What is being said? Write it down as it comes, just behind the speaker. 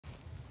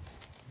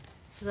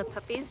So the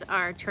puppies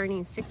are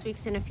turning 6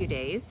 weeks in a few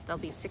days. They'll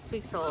be 6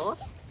 weeks old.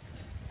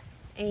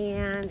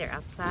 And they're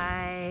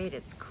outside,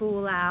 it's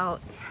cool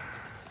out.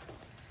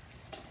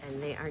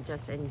 And they are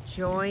just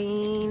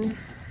enjoying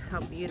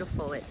how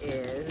beautiful it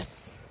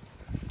is.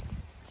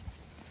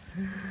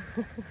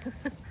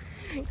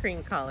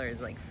 Green collar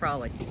is like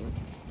frolicking.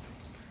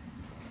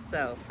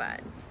 So fun.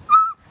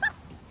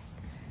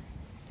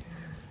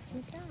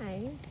 You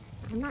guys,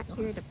 I'm not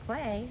here to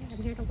play,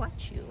 I'm here to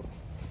watch you.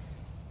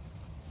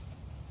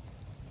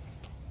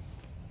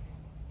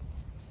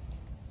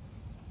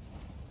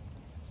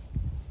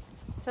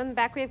 So in the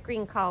back we have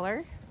green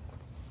collar,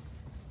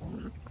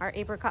 our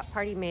apricot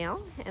party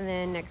male, and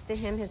then next to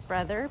him his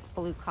brother,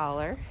 blue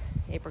collar,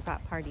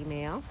 apricot party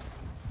male.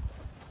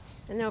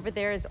 And over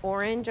there is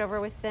Orange over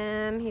with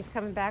them. He's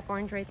coming back,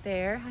 Orange right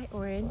there. Hi,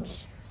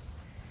 Orange.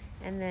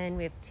 And then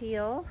we have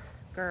Teal,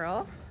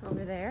 girl,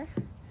 over there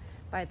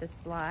by the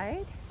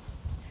slide.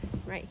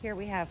 Right here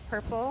we have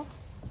Purple,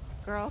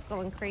 girl,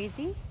 going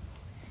crazy.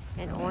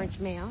 And Orange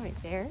male right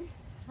there.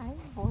 Hi,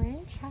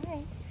 Orange,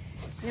 hi.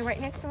 And then right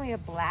next to him we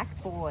have Black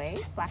boy,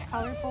 black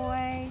collar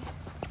boy.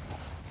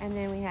 And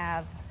then we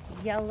have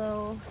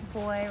Yellow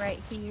boy right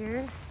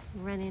here,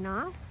 running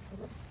off.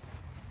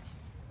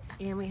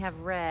 And we have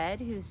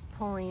Red, who's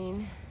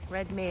pulling,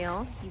 Red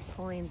male, he's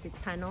pulling the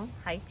tunnel.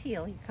 Hi,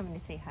 Teal, he's coming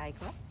to say hi,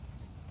 girl.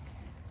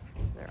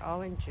 So they're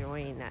all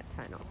enjoying that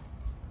tunnel.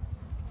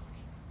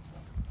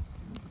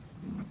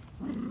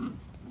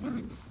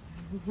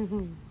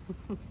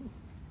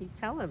 You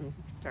tell him,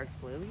 Dark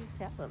Blue, you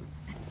tell him.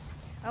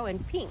 Oh,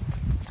 and Pink.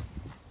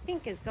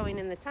 Pink is going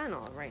in the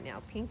tunnel right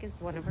now. Pink is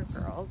one of her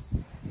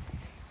girls.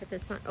 But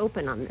it's not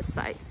open on this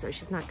side, so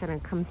she's not gonna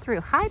come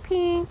through. Hi,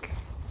 Pink.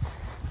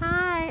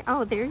 Hi.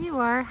 Oh, there you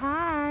are.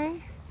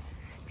 Hi.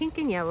 Pink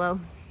and yellow.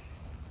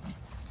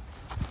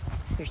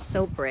 You're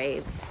so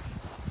brave.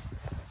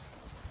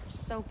 You're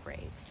so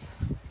brave.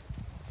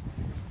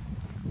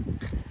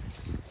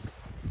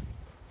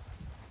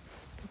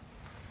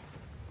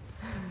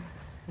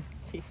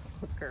 Teal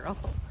girl.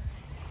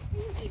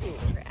 You're eating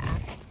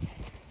grass.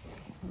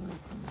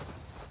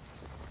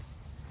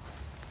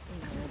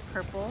 And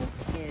Purple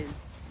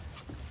is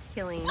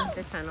killing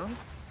the tunnel.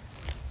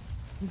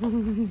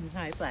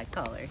 Hi, Black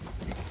collar.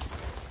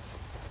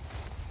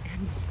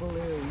 And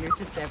Blue, you're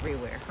just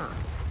everywhere, huh?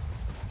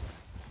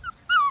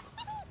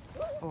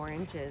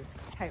 Orange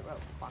is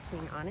tightrope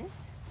walking on it.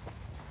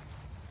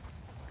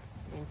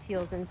 And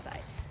Teal's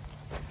inside.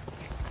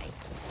 Hi.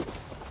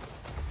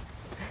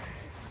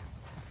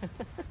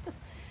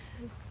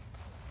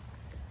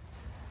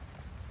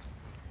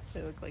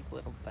 They look like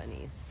little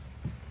bunnies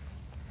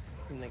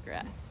in the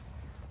grass.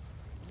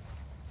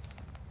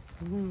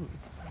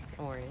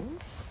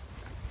 Orange.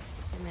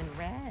 And then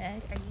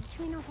Red. Are you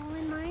chewing a hole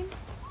in mine?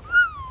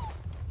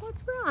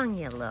 What's wrong,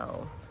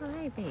 Yellow?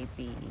 Hi,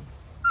 baby.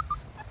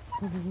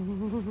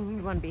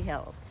 You want to be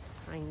held.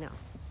 I know.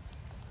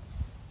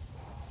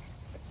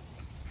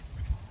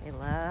 They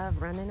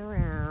love running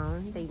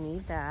around. They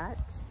need that.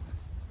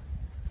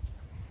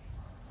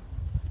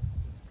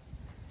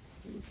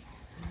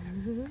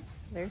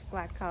 There's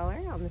Black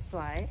collar on the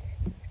slide.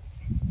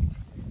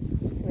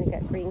 We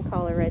got green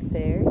collar right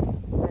there,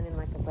 running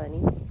like a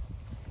bunny.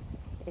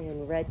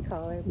 And red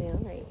collar male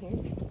right here.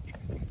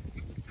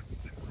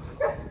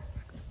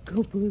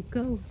 Go, Blue,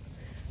 go.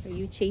 Are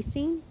you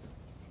chasing?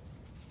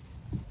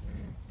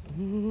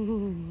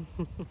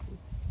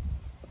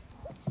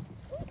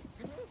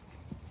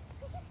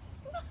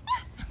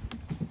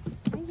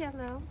 Hi,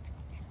 Yellow.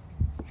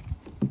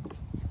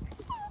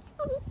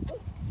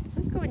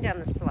 Who's going down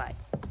the slide?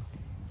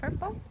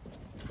 Purple?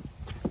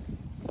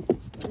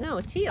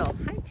 No, Teal.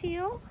 Hi,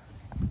 Teal.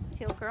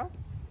 Teal girl.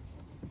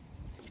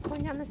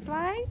 Going down the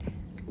slide.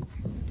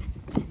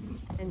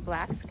 And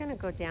Black's gonna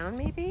go down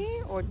maybe,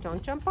 or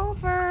don't jump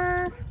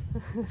over.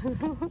 It's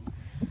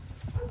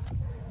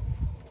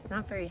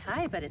not very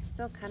high, but it's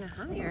still kind of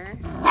higher.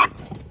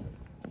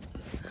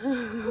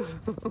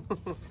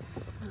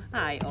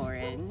 Hi,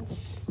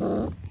 Orange.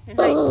 And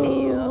hi,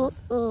 Teal.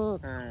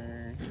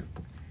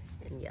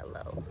 And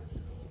Yellow.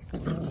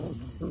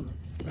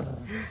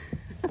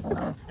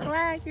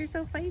 Black, you're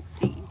so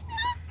feisty.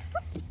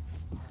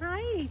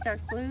 Hi, Dark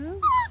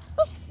Blue.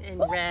 And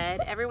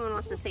Red. Everyone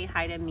wants to say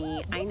hi to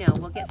me. I know,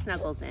 we'll get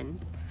snuggles in.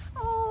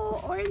 Oh,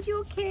 Orange, you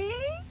okay?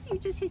 You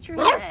just hit your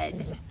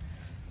head.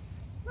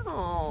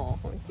 Oh,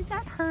 did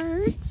that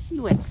hurt?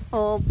 You went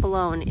full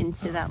blown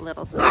into that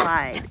little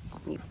slide.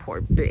 You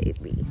poor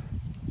baby.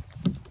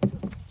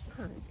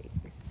 Huh,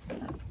 babies.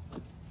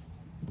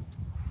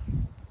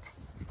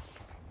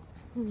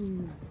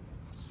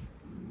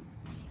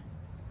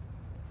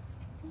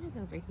 Get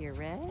over here,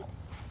 Red.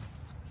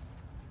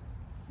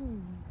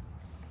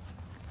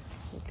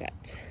 Look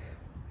at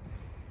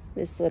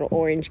this little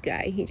orange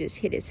guy. He just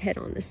hit his head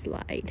on the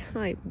slide.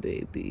 Hi,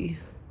 baby.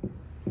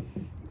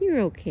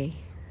 You're okay.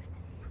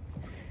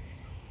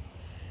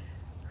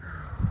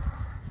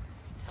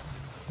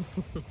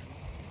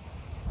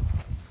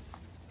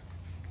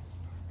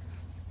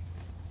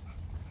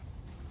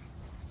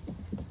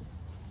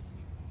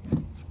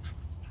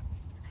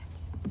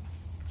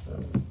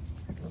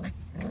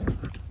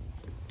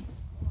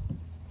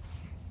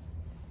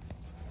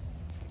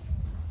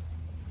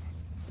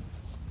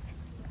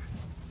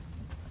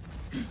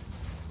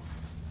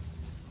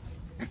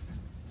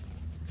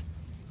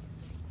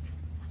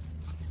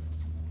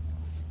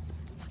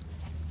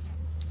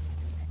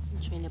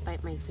 Trying to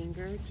bite my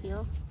finger,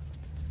 Teal.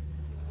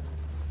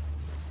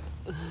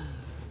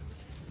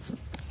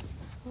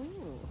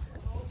 Ooh.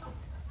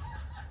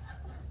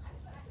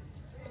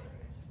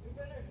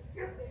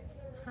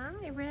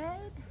 Hi,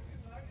 Red.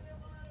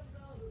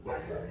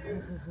 Are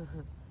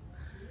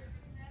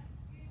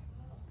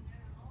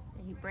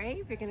you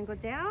brave? You're gonna go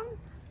down?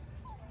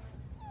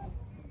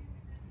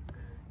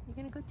 You're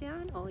gonna go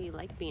down? Oh, you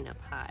like being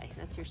up high.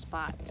 That's your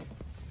spot.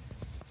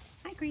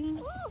 Hi, Green.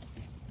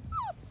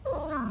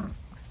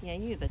 Yeah,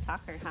 you're the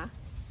talker, huh?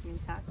 You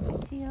talk to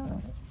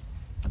Teal.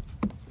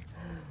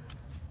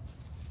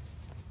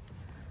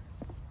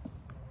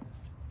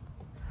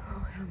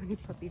 Oh, how many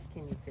puppies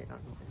can you fit on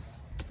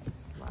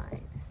this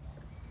slide?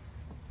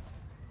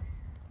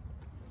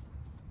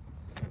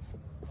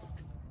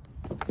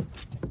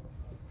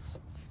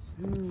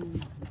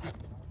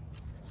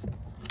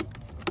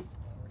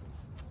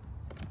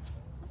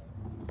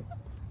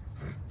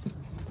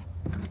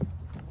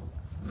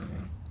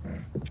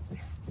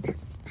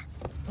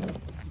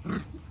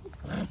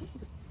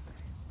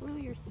 Blue,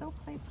 you're so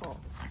playful.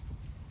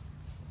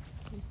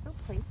 You're so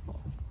playful.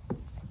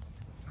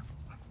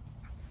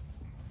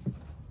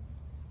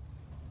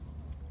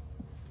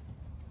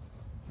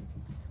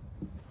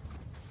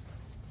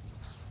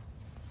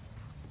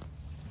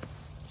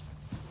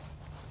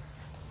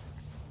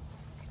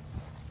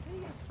 What are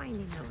you guys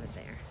finding over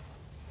there?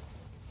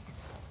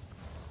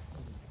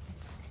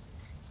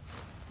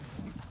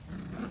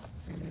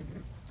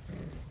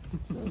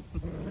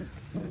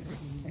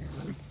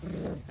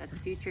 That's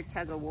future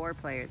tug-of-war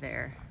player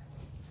there.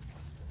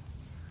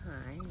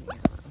 Hi.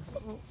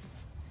 Oh.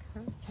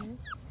 Okay.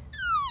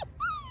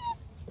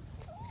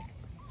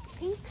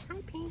 Pink.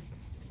 Hi, Pink.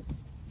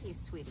 You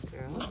sweetie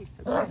girl. You're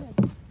so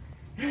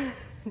good.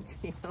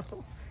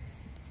 Teal.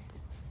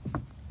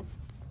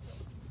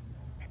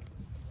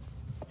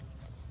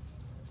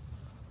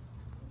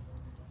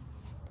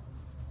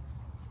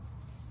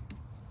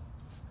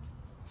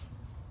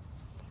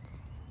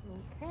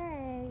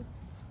 Okay.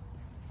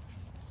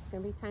 It's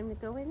gonna be time to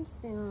go in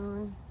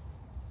soon.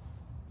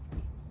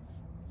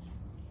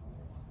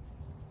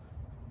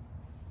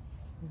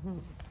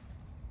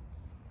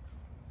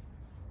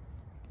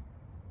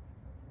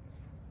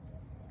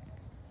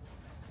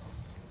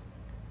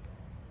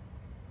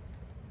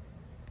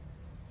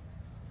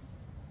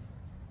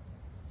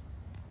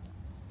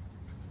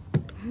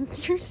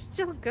 You're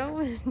still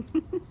going.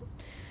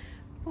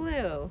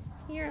 Blue,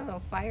 you're a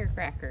little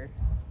firecracker.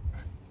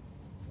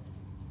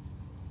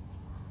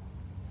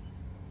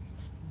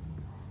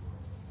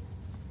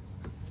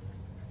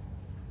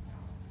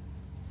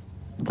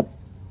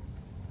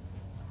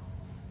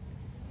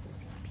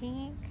 There's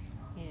pink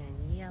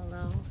and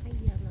yellow. Hi,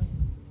 yellow.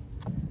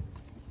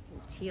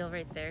 And Teal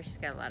right there. She's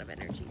got a lot of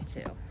energy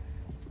too.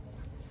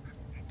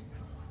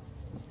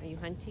 Are you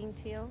hunting,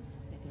 Teal?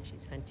 I think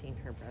she's hunting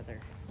her brother.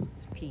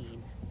 He's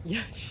peeing.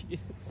 Yeah, she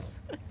is.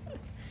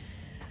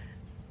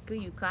 Boo,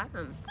 you got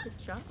him. Good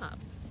job.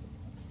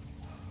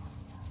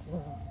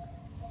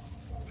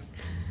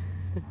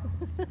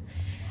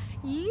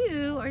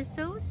 You are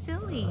so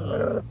silly.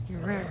 What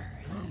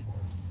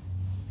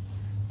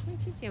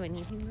you doing?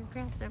 Eating more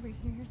grass over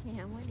here?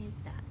 Yeah, what is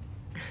that?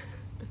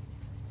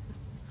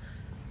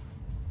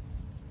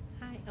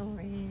 Hi,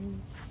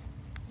 Orange.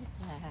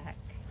 Hi, Black.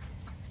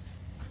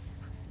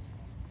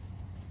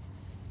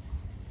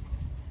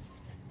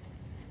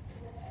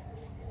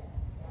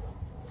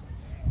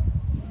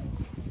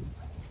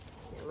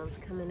 Yellow's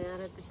coming out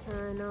of the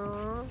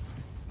tunnel.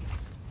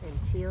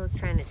 And Teal is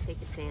trying to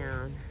take it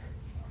down.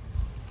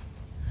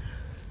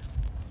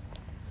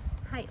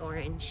 Hi,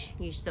 Orange.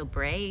 You're so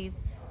brave.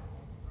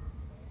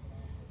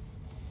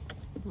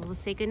 We'll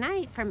say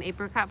goodnight from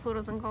Apricot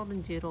Poodles and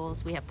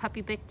Goldendoodles. We have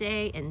Puppy Pick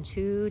Day in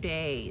 2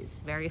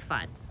 days. Very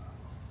fun.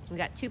 We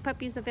got 2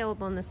 puppies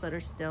available in this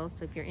litter still,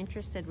 so if you're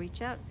interested,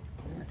 reach out.